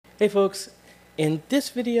Hey folks, in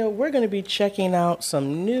this video we're going to be checking out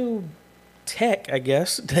some new tech, I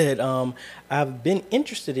guess, that I've been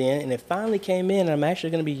interested in, and it finally came in, and I'm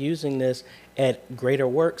actually going to be using this at Greater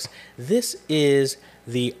Works. This is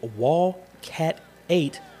the WallCat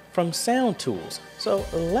 8 from SoundTools. So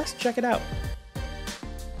let's check it out.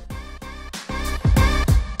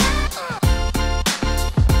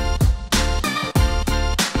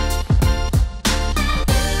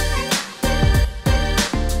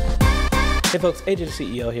 Hey folks,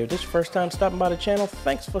 AJaytheCEO here. This is your first time stopping by the channel.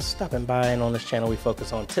 Thanks for stopping by, and on this channel we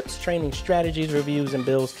focus on tips, training, strategies, reviews, and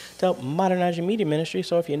builds to help modernize your media ministry.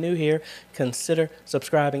 So if you're new here, consider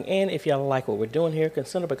subscribing, and if you like what we're doing here,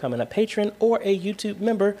 consider becoming a patron or a YouTube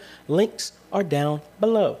member. Links are down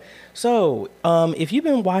below. So if you've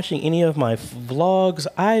been watching any of my vlogs,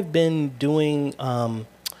 I've been doing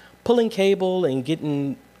pulling cable and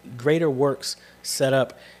getting Greater Works set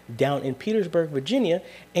up down in Petersburg, Virginia,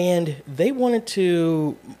 and they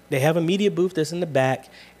have a media booth that's in the back,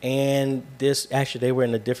 and they were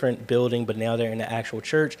in a different building, but now they're in the actual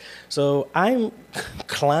church. So I'm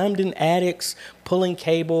climbed in attics, pulling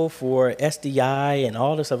cable for SDI and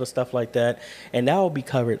all this other stuff like that, and that will be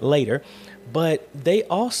covered later. But they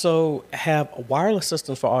also have wireless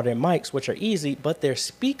systems for all their mics, which are easy, but their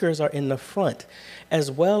speakers are in the front,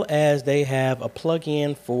 as well as they have a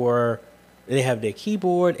plug-in they have their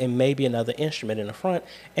keyboard and maybe another instrument in the front.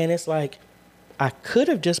 And it's like, I could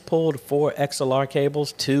have just pulled 4 XLR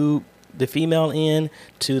cables to the female end,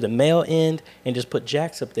 to the male end, and just put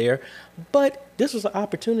jacks up there. But this was an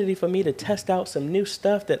opportunity for me to test out some new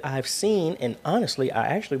stuff that I've seen. And honestly, I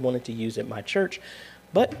actually wanted to use at my church.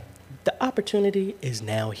 But the opportunity is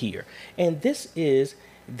now here. And this is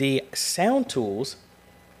the SoundTools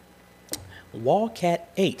WallCat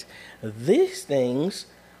 8. These things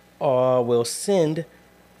will send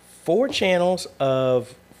 4 channels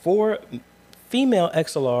of 4 female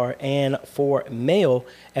XLR and 4 male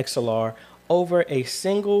XLR over a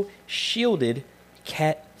single shielded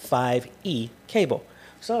Cat 5e cable.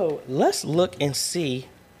 So let's look and see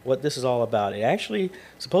what this is all about. It actually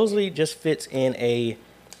supposedly just fits in a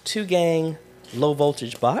 2-gang low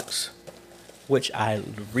voltage box, which I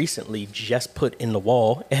recently just put in the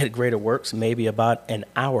wall at Greater Works maybe about an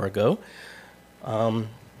hour ago.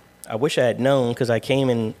 I wish I had known, because I came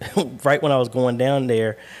in right when I was going down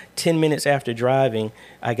there. 10 minutes after driving,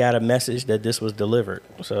 I got a message that this was delivered.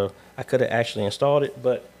 So I could have actually installed it,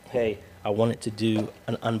 but hey, I wanted to do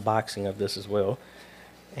an unboxing of this as well.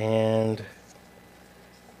 And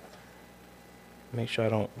make sure I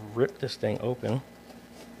don't rip this thing open,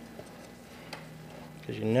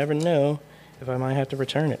 because you never know if I might have to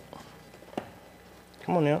return it.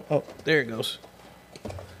 Come on now. Oh, there it goes.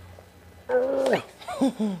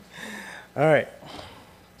 All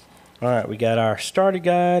right, we got our starter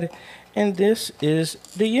guide, and this is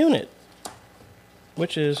the unit,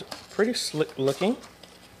 which is pretty slick looking.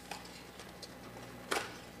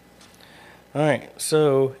 All right,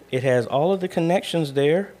 so it has all of the connections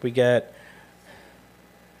there. We got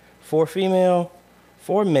 4 female,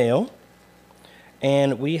 4 male,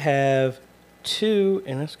 and we have 2,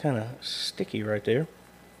 and it's kind of sticky right there.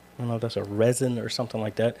 I don't know if that's a resin or something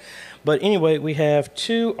like that. But anyway, we have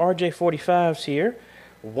 2 RJ45s here.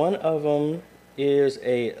 One of them is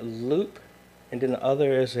a loop, and then the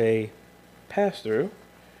other is a pass-through.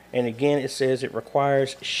 And again, it says it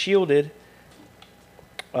requires shielded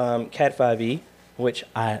Cat 5e, which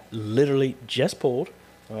I literally just pulled.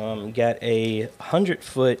 Got a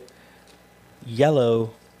 100-foot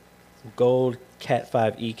yellow gold Cat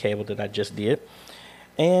 5e cable that I just did.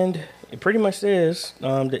 And it pretty much says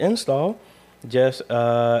the install, just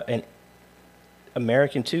an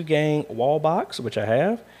American 2-gang wall box, which I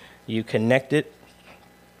have. You connect it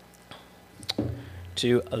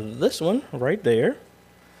to this one right there,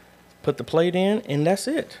 put the plate in, and that's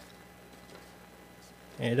it.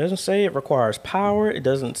 And it doesn't say it requires power. It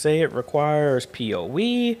doesn't say it requires PoE.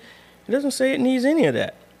 It doesn't say it needs any of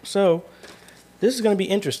that. So this is going to be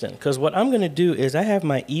interesting, because what I'm going to do is I have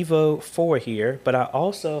my Evo 4 here, but I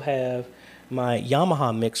also have my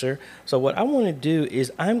Yamaha mixer. So what I want to do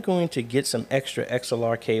is I'm going to get some extra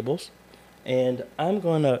XLR cables, and I'm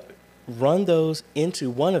going to run those into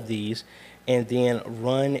one of these, and then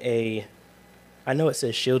run I know it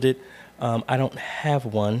says shielded. I don't have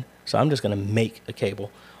one, so I'm just going to make a cable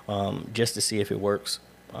just to see if it works.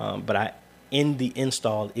 But in the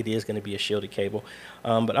install, it is going to be a shielded cable.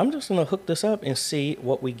 But I'm just going to hook this up and see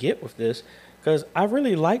what we get with this, because I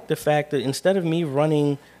really like the fact that instead of me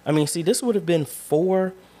running, see, this would have been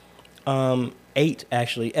 4 8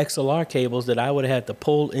 actually XLR cables that I would have had to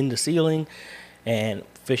pull in the ceiling. and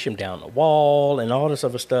fish them down the wall and all this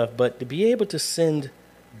other stuff. But to be able to send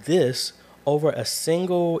this over a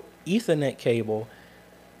single Ethernet cable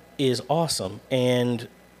is awesome. And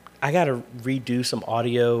I got to redo some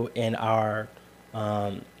audio in our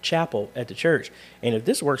chapel at the church. And if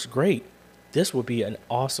this works great, this would be an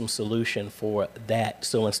awesome solution for that.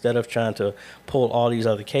 So instead of trying to pull all these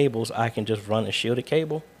other cables, I can just run a shielded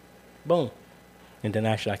cable. Boom. And then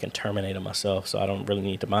actually I can terminate it myself, so I don't really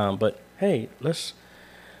need to mind. But hey, let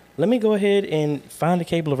me go ahead and find a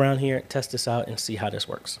cable around here, test this out, and see how this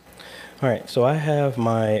works. All right, so I have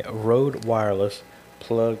my Rode Wireless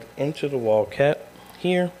plugged into the WallCat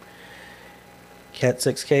here. Cat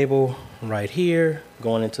 6 cable right here,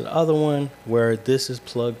 going into the other one where this is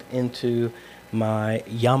plugged into my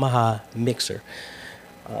Yamaha mixer.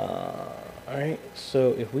 All right,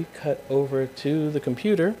 so if we cut over to the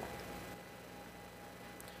computer,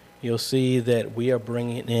 you'll see that we are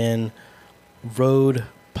bringing in Rode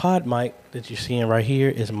pod mic that you're seeing right here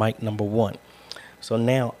is mic number 1. So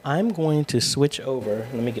now I'm going to switch over.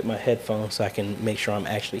 Let me get my headphones so I can make sure I'm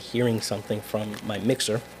actually hearing something from my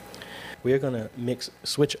mixer. We are going to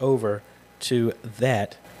switch over to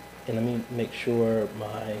that, and let me make sure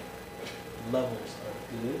my levels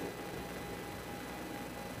are good.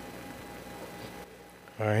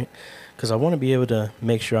 All right, because I want to be able to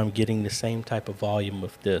make sure I'm getting the same type of volume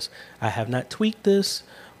with this. I have not tweaked this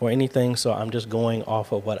or anything, so I'm just going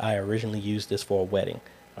off of what I originally used this for a wedding.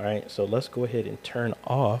 All right, so let's go ahead and turn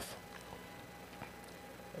off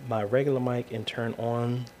my regular mic and turn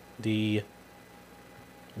on the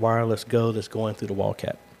wireless go that's going through the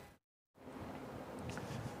WallCat.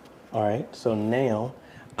 All right, so now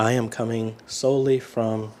I am coming solely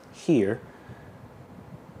from here,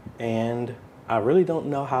 and I really don't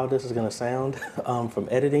know how this is going to sound from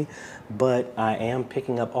editing, but I am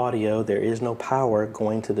picking up audio. There is no power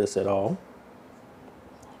going to this at all.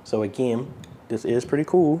 So again, this is pretty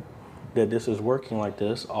cool that this is working like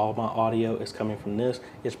this. All my audio is coming from this.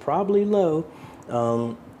 It's probably low.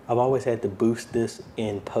 I've always had to boost this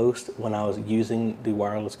in post when I was using the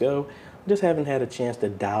Wireless Go. Just haven't had a chance to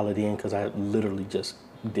dial it in because I literally just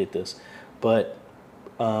did this. But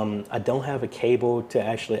I don't have a cable to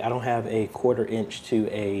I don't have a 1/4 inch to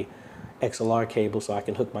a XLR cable, so I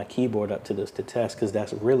can hook my keyboard up to this to test, because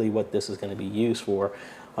that's really what this is going to be used for.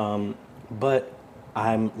 But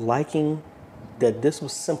I'm liking that this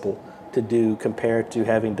was simple to do compared to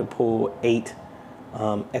having to pull 8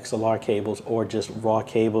 XLR cables or just raw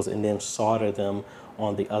cables and then solder them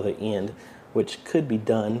on the other end, which could be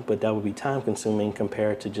done, but that would be time consuming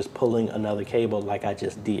compared to just pulling another cable like I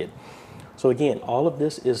just did. So again, all of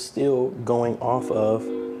this is still going off of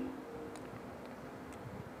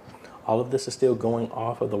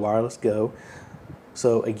the Wireless Go.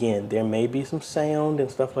 So again, there may be some sound and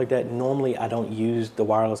stuff like that. Normally I don't use the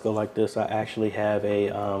Wireless Go like this. I actually have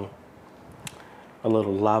a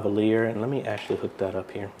little lavalier, and let me actually hook that up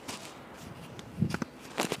here.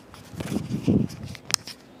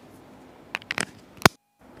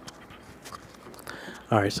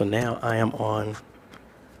 All right, so now I am on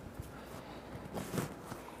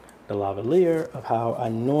the lavalier of how I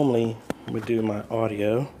normally would do my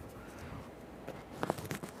audio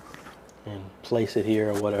and place it here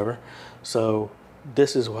or whatever. So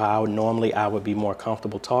this is how normally I would be more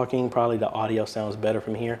comfortable talking. Probably the audio sounds better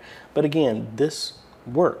from here. But again, this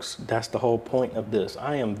works. That's the whole point of this.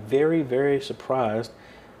 I am very, very surprised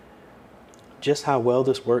just how well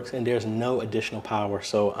this works, and there's no additional power.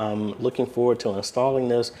 So I'm looking forward to installing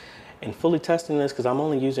this and fully testing this, because I'm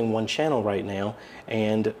only using one channel right now.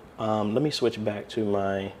 And let me switch back to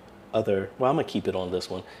my other, well, I'm gonna keep it on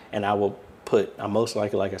this one, and I will most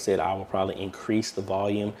likely, like I said, I will probably increase the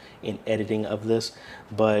volume in editing of this,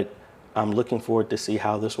 but I'm looking forward to see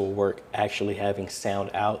how this will work actually having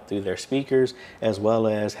sound out through their speakers, as well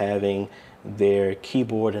as having their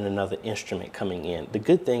keyboard and another instrument coming in. The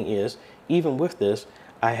good thing is, even with this,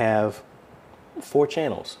 I have 4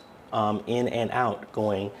 channels in and out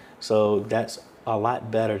going, so that's a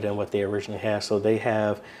lot better than what they originally had. So they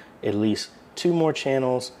have at least 2 more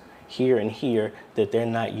channels here and here that they're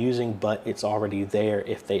not using, but it's already there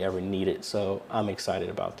if they ever need it. So I'm excited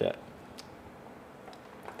about that.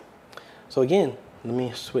 So again, let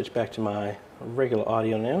me switch back to my regular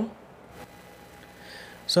audio now.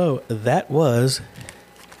 So that was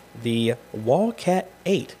the WallCat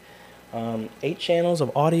 8. 8 channels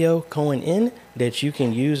of audio going in that you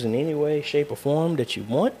can use in any way, shape, or form that you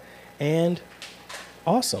want, and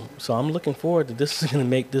awesome. So I'm looking forward to this. Is going to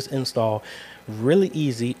make this install really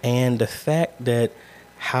easy, and the fact that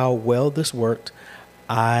how well this worked,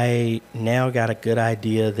 I now got a good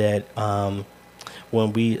idea that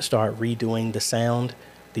when we start redoing the sound,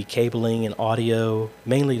 the cabling and audio,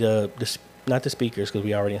 mainly not the speakers because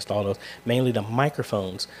we already installed those, mainly the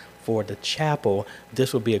microphones for the chapel,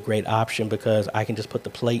 this would be a great option because I can just put the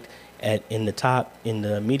plate in the top in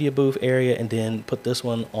the media booth area and then put this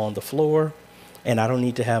one on the floor, and I don't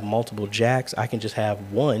need to have multiple jacks. I can just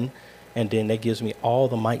have one, and then that gives me all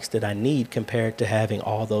the mics that I need compared to having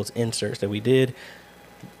all those inserts that we did.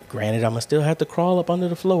 Granted, I'm gonna still have to crawl up under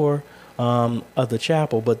the floor of the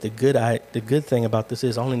chapel, but the good thing about this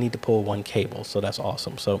is I only need to pull one cable, so that's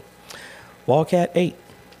awesome. So WallCat 8,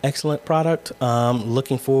 excellent product.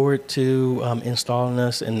 Looking forward to installing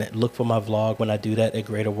this, and look for my vlog when I do that at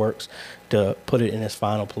Greater Works to put it in its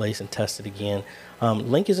final place and test it again.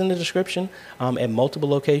 Link is in the description at multiple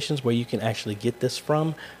locations where you can actually get this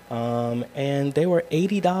from, and they were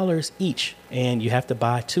 $80 each, and you have to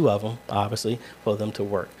buy 2 of them obviously for them to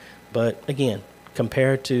work. But again,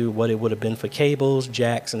 compared to what it would have been for cables,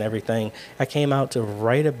 jacks, and everything, I came out to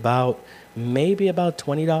right about maybe about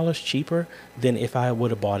 $20 cheaper than if I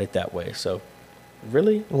would have bought it that way. So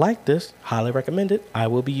really like this, highly recommend it. I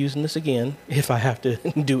will be using this again if I have to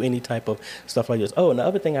do any type of stuff like this. Oh, and the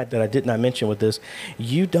other thing that I did not mention with this,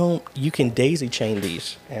 you can daisy chain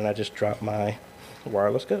these, and I just dropped my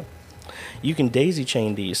wireless go. You can daisy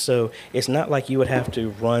chain these, so it's not like you would have to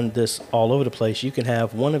run this all over the place. You can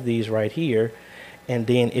have one of these right here, and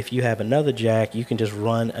then if you have another jack, you can just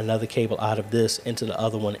run another cable out of this into the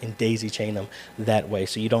other one and daisy chain them that way.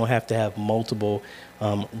 So you don't have to have multiple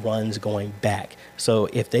runs going back. So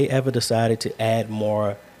if they ever decided to add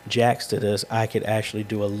more jacks to this, I could actually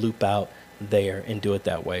do a loop out there and do it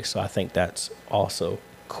that way. So I think that's also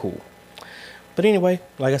cool. But anyway,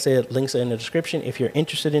 like I said, links are in the description if you're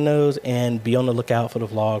interested in those, and be on the lookout for the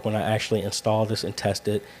vlog when I actually install this and test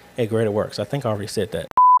it at Greater Works. I think I already said that.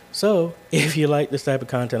 So if you like this type of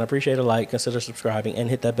content, I appreciate a like, consider subscribing, and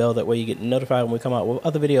hit that bell. That way you get notified when we come out with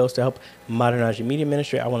other videos to help modernize your media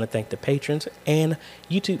ministry. I want to thank the patrons and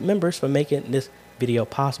YouTube members for making this video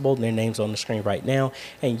possible. Their names on the screen right now,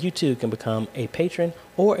 and you too can become a patron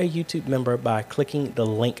or a YouTube member by clicking the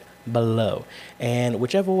link below. And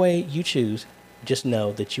whichever way you choose, just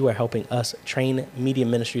know that you are helping us train media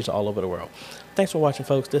ministries all over the world. Thanks for watching,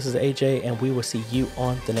 folks. This is AJ, and we will see you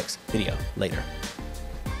on the next video. Later.